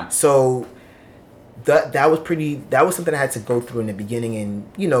 Yeah. So that was something I had to go through in the beginning, and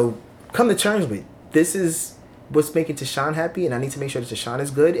come to terms with. This is what's making Tashan happy, and I need to make sure that Tashan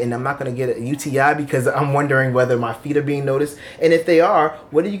is good, and I'm not going to get a UTI because I'm wondering whether my feet are being noticed. And if they are,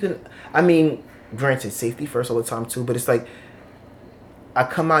 what are you going to... I mean, granted, safety first all the time too, but it's like, I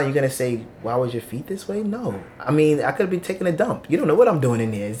come out, you're going to say, why was your feet this way? No. I mean, I could have been taking a dump. You don't know what I'm doing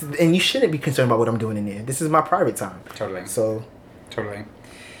in there. And you shouldn't be concerned about what I'm doing in there. This is my private time. Totally. So... Totally.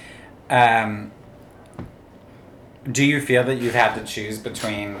 Do you feel that you've had to choose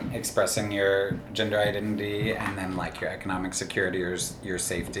between expressing your gender identity and then like your economic security or your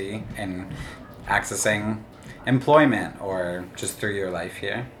safety and accessing employment, or just through your life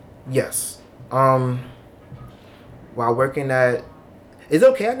here? Yes. While working at... Is it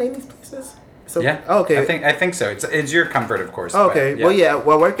okay I name these places? So, yeah. Oh, okay. I think so. It's your comfort, of course. Oh, okay. But, yeah. Well, yeah.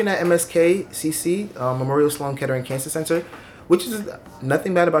 While working at MSK-CC, Memorial Sloan Kettering Cancer Center, which is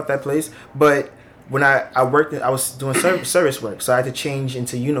nothing bad about that place, but when I worked, I was doing service work, so I had to change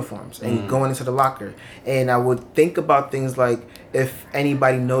into uniforms and going into the locker. And I would think about things like, if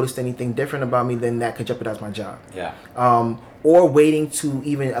anybody noticed anything different about me, then that could jeopardize my job. Yeah. Or waiting to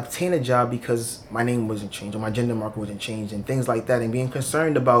even obtain a job because my name wasn't changed or my gender marker wasn't changed and things like that, and being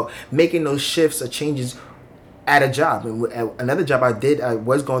concerned about making those shifts or changes at a job. And another job I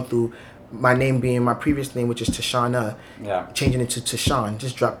was going through, my name being my previous name, which is Tashana, changing it to Tashan,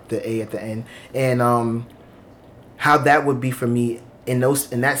 just drop the A at the end, and how that would be for me in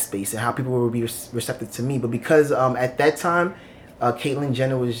that space, and how people would be receptive to me. But because at that time, Caitlyn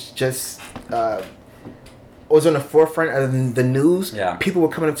Jenner was just was on the forefront of the news, Yeah. people were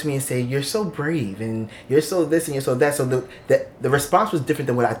coming up to me and saying, "You're so brave, and you're so this, and you're so that." So the response was different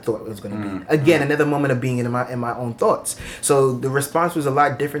than what I thought it was going to be. Again, another moment of being in my own thoughts. So the response was a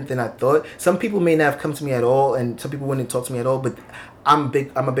lot different than I thought. Some people may not have come to me at all, and some people wouldn't talk to me at all. But I'm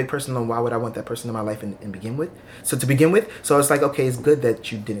a big person on why would I want that person in my life and begin with. So to begin with, so it's like, okay, it's good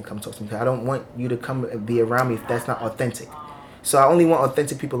that you didn't come talk to me, because I don't want you to come and be around me if that's not authentic. So I only want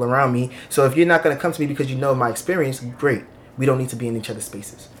authentic people around me. So if you're not going to come to me because you know my experience, great. We don't need to be in each other's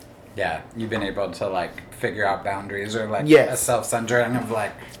spaces. Yeah, you've been able to like figure out boundaries or like Yes. a self-centering of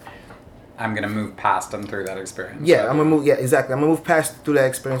like, I'm gonna move past and through that experience. Yeah, I'm gonna move. Yeah, exactly. I'm gonna move past through that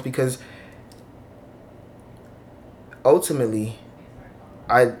experience because ultimately,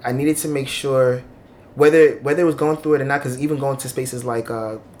 I needed to make sure whether it was going through it or not. Because even going to spaces like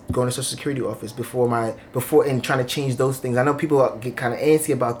going to Social Security office before and trying to change those things. I know people get kind of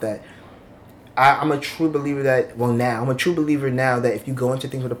antsy about that. I'm a true believer that, I'm a true believer now that if you go into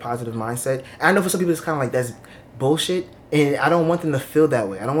things with a positive mindset, and I know for some people it's kind of like that's bullshit, and I don't want them to feel that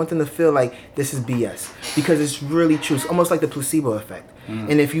way. I don't want them to feel like this is BS, because it's really true. It's almost like the placebo effect.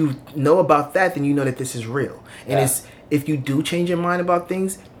 And if you know about that, then you know that this is real. And it's if you do change your mind about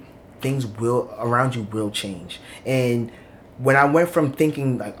things will around you will change. And when I went from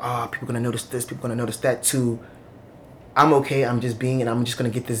thinking like, people gonna notice this, people gonna notice that, to I'm okay, I'm just being, and I'm just gonna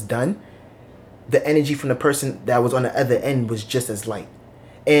get this done, the energy from the person that was on the other end was just as light.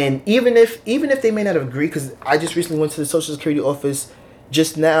 And even if they may not have agreed, because I just recently went to the Social Security office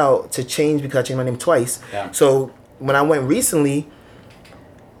just now to change, because I changed my name twice. Yeah. So when I went recently,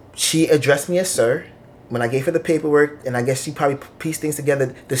 she addressed me as sir. When I gave her the paperwork, and I guess she probably pieced things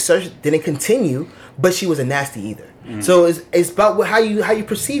together, the search didn't continue, but she wasn't nasty either. So it's about how you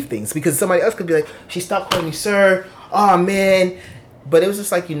perceive things, because somebody else could be like, she stopped calling me sir. Oh man. But it was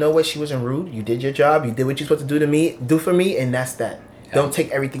just like, you know what? She wasn't rude. You did your job. You did what you're supposed to do for me, and that's that. Yeah. Don't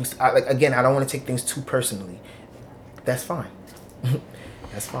take everything. Again, I don't want to take things too personally. That's fine.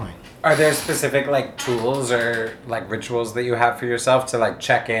 That's fine. Are there specific like tools or like rituals that you have for yourself to like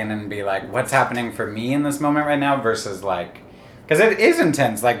check in and be like, what's happening for me in this moment right now versus like, because it is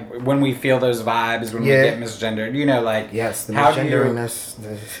intense, like when we feel those vibes, when we get misgendered, like, yes, the misgendering.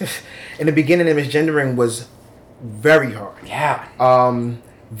 In the beginning, the misgendering was very hard. Yeah.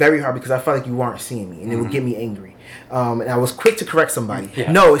 Very hard, because I felt like you weren't seeing me, and it would get me angry. And I was quick to correct somebody.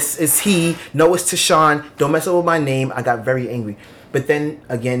 Yeah. No, it's he. No, it's Tashan. Don't mess up with my name. I got very angry. But then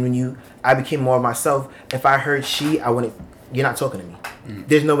again, when I became more of myself. If I heard she, I wouldn't. You're not talking to me.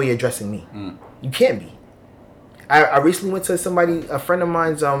 There's no way you're addressing me. You can't be. I recently went to a friend of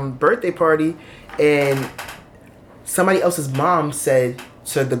mine's birthday party, and somebody else's mom said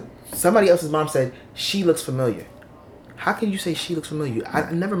she looks familiar. How can you say she looks familiar?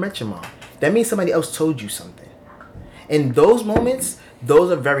 I never met your mom. That means somebody else told you something. And those moments, those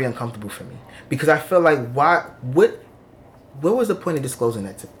are very uncomfortable for me, because I feel like what was the point of disclosing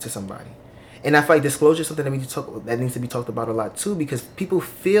that to somebody? And I feel like disclosure is something that needs to be talked about a lot too, because people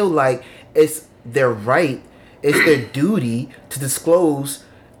feel like it's their right, it's their duty to disclose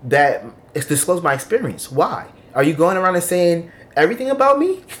my experience. Why? Are you going around and saying everything about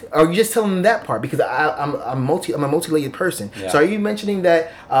me? Or are you just telling them that part? Because I'm a multi-layered person. Yeah. So are you mentioning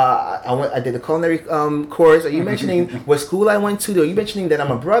that I did a culinary course? Are you mentioning what school I went to? Are you mentioning that I'm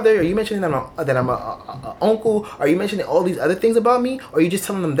a brother? Are you mentioning that I'm a uncle? Are you mentioning all these other things about me? Or are you just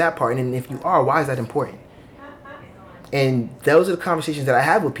telling them that part? And if you are, why is that important? And those are the conversations that I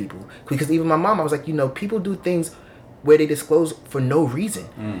have with people. Because even my mom, I was like, people do things where they disclose for no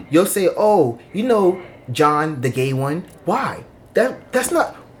reason. You'll say, oh, John, the gay one. Why? That's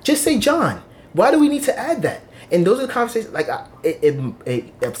not. Just say John. Why do we need to add that? And those are the conversations. Like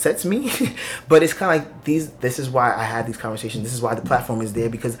it upsets me, but it's kind of like this is why I have these conversations. This is why the platform is there,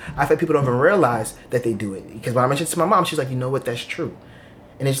 because I feel like people don't even realize that they do it. Because when I mentioned it to my mom, she's like, you know what? That's true.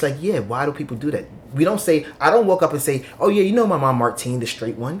 And it's like, yeah, why do people do that? I don't walk up and say, oh yeah, my mom Martine, the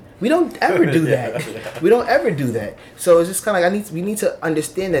straight one. We don't ever do that. Yeah. We don't ever do that. So it's just kind of like we need to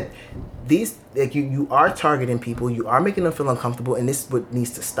understand that these, like you are targeting people, you are making them feel uncomfortable, and this is what needs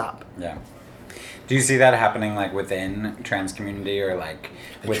to stop. Yeah. Do you see that happening like within trans community or like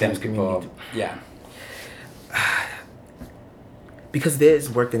within people? Community. Yeah. Because there's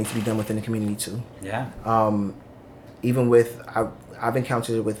work that needs to be done within the community too. Yeah. Even with I've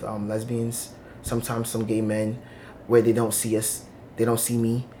encountered it with lesbians, sometimes some gay men, where they don't see us, they don't see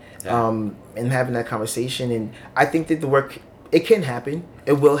me, and having that conversation. And I think that the work, it can happen,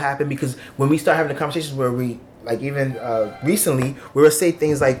 it will happen, because when we start having the conversations where we, like even recently, we will say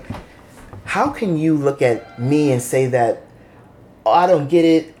things like, how can you look at me and say that, oh, I don't get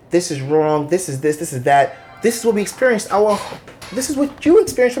it, this is wrong, this is this is that, this is what we experienced. This is what you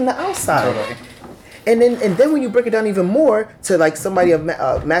experienced from the outside. Totally. And then when you break it down even more to like somebody of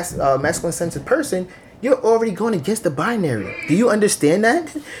masculine centered person, you're already going against the binary. Do you understand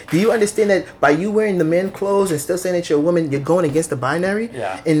that? Do you understand that by you wearing the man clothes and still saying that you're a woman, you're going against the binary?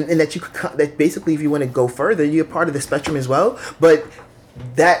 Yeah. And that that basically, if you want to go further, you're part of the spectrum as well. But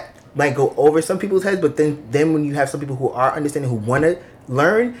that might go over some people's heads. But then when you have some people who are understanding, who want to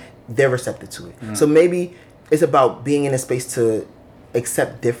learn, they're receptive to it. So maybe it's about being in a space to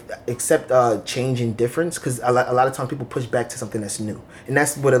accept change and difference, because a lot of times people push back to something that's new, and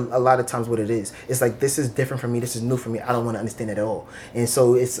that's what a lot of times what it is. It's like, this is different for me, this is new for me, I don't want to understand it at all. And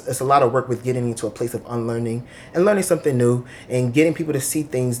so it's a lot of work with getting into a place of unlearning and learning something new, and getting people to see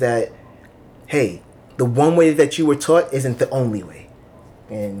things that, hey, the one way that you were taught isn't the only way.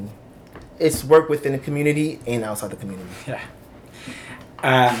 And it's work within the community and outside the community.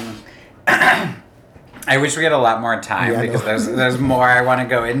 I wish we had a lot more time, because there's more I want to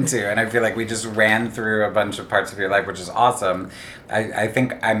go into, and I feel like we just ran through a bunch of parts of your life, which is awesome. I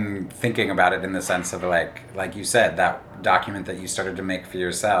think I'm thinking about it in the sense of like you said, that document that you started to make for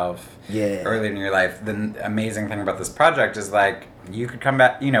yourself early in your life. The amazing thing about this project is like, you could come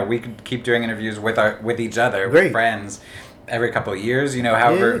back, we could keep doing interviews with each other, with friends, every couple of years,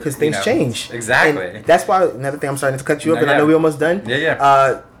 however. Because things change. Exactly. And that's why, another thing, I'm starting to cut you up, and I know we're almost done.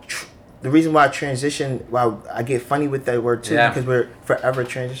 The reason why I transition, why I get funny with that word too, because we're forever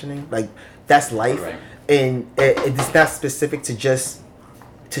transitioning. Like, that's life, and it's not specific to just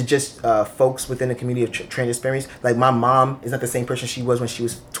folks within the community of trans experience. Like, my mom is not the same person she was when she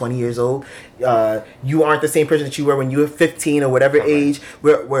was 20 years old. You aren't the same person that you were when you were 15 or whatever age.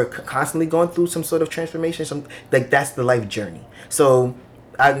 We're constantly going through some sort of transformation. That's the life journey. So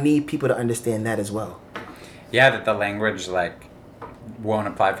I need people to understand that as well. Yeah, that the language won't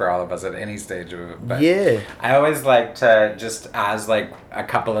apply for all of us at any stage of it. But I always like to just ask a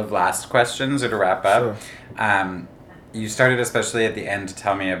couple of last questions or to wrap up. Sure. You started especially at the end to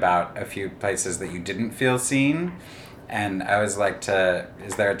tell me about a few places that you didn't feel seen, and I always like to,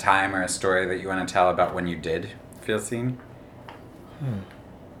 is there a time or a story that you want to tell about when you did feel seen?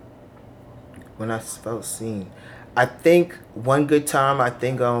 When I felt seen, I think one good time,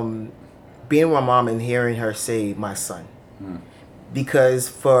 being with my mom and hearing her say my son. Because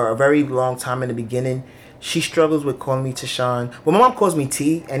for a very long time in the beginning, she struggles with calling me Tashan. Well, my mom calls me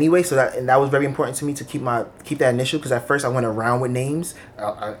T anyway, so that was very important to me to keep that initial, because at first I went around with names.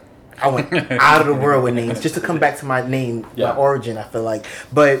 I went out of the world with names just to come back to my name, my origin, I feel like.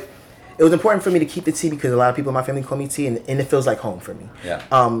 But it was important for me to keep the T, because a lot of people in my family call me T, and it feels like home for me.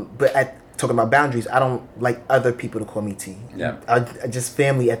 But talking about boundaries, I don't like other people to call me T. I just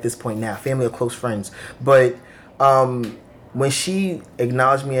family at this point now, family or close friends. But when she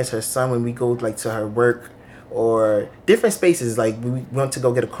acknowledged me as her son, when we go to her work or different spaces, like we went to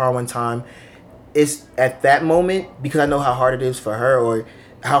go get a car one time, it's at that moment, because I know how hard it is for her, or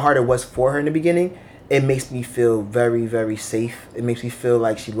how hard it was for her in the beginning, it makes me feel very, very safe. It makes me feel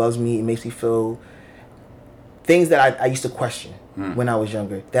like she loves me. It makes me feel things that I used to question when I was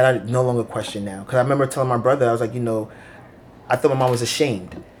younger, that I no longer question now. Because I remember telling my brother, I was like, I thought my mom was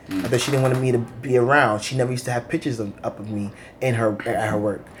ashamed. I thought she didn't want me to be around. She never used to have pictures up of me at her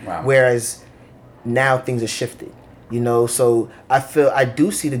work. Wow. Whereas now things are shifted, So I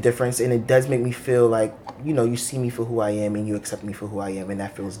do see the difference, and it does make me feel like, you see me for who I am, and you accept me for who I am, and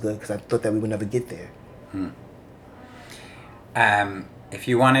that feels good, because I thought that we would never get there. If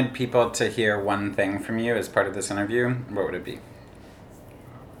you wanted people to hear one thing from you as part of this interview, what would it be?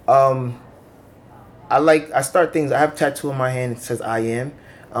 I start things. I have a tattoo on my hand that says I am.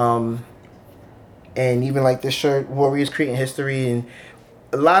 And even this shirt, Warriors Creating History, and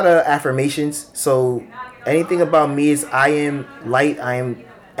a lot of affirmations. So anything about me is I am light, and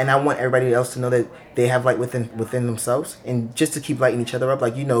I want everybody else to know that they have light within themselves, and just to keep lighting each other up,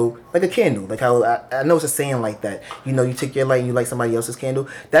 like a candle. Like how I know it's a saying like that. You take your light and you light somebody else's candle.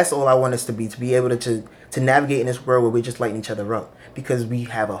 That's all I want us to be able to navigate in this world where we're just lighting each other up, because we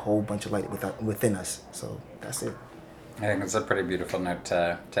have a whole bunch of light within us. So that's it. I think it's a pretty beautiful note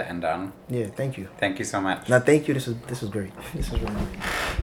to end on. Yeah, thank you. Thank you so much. No, thank you. This was great. This was really great.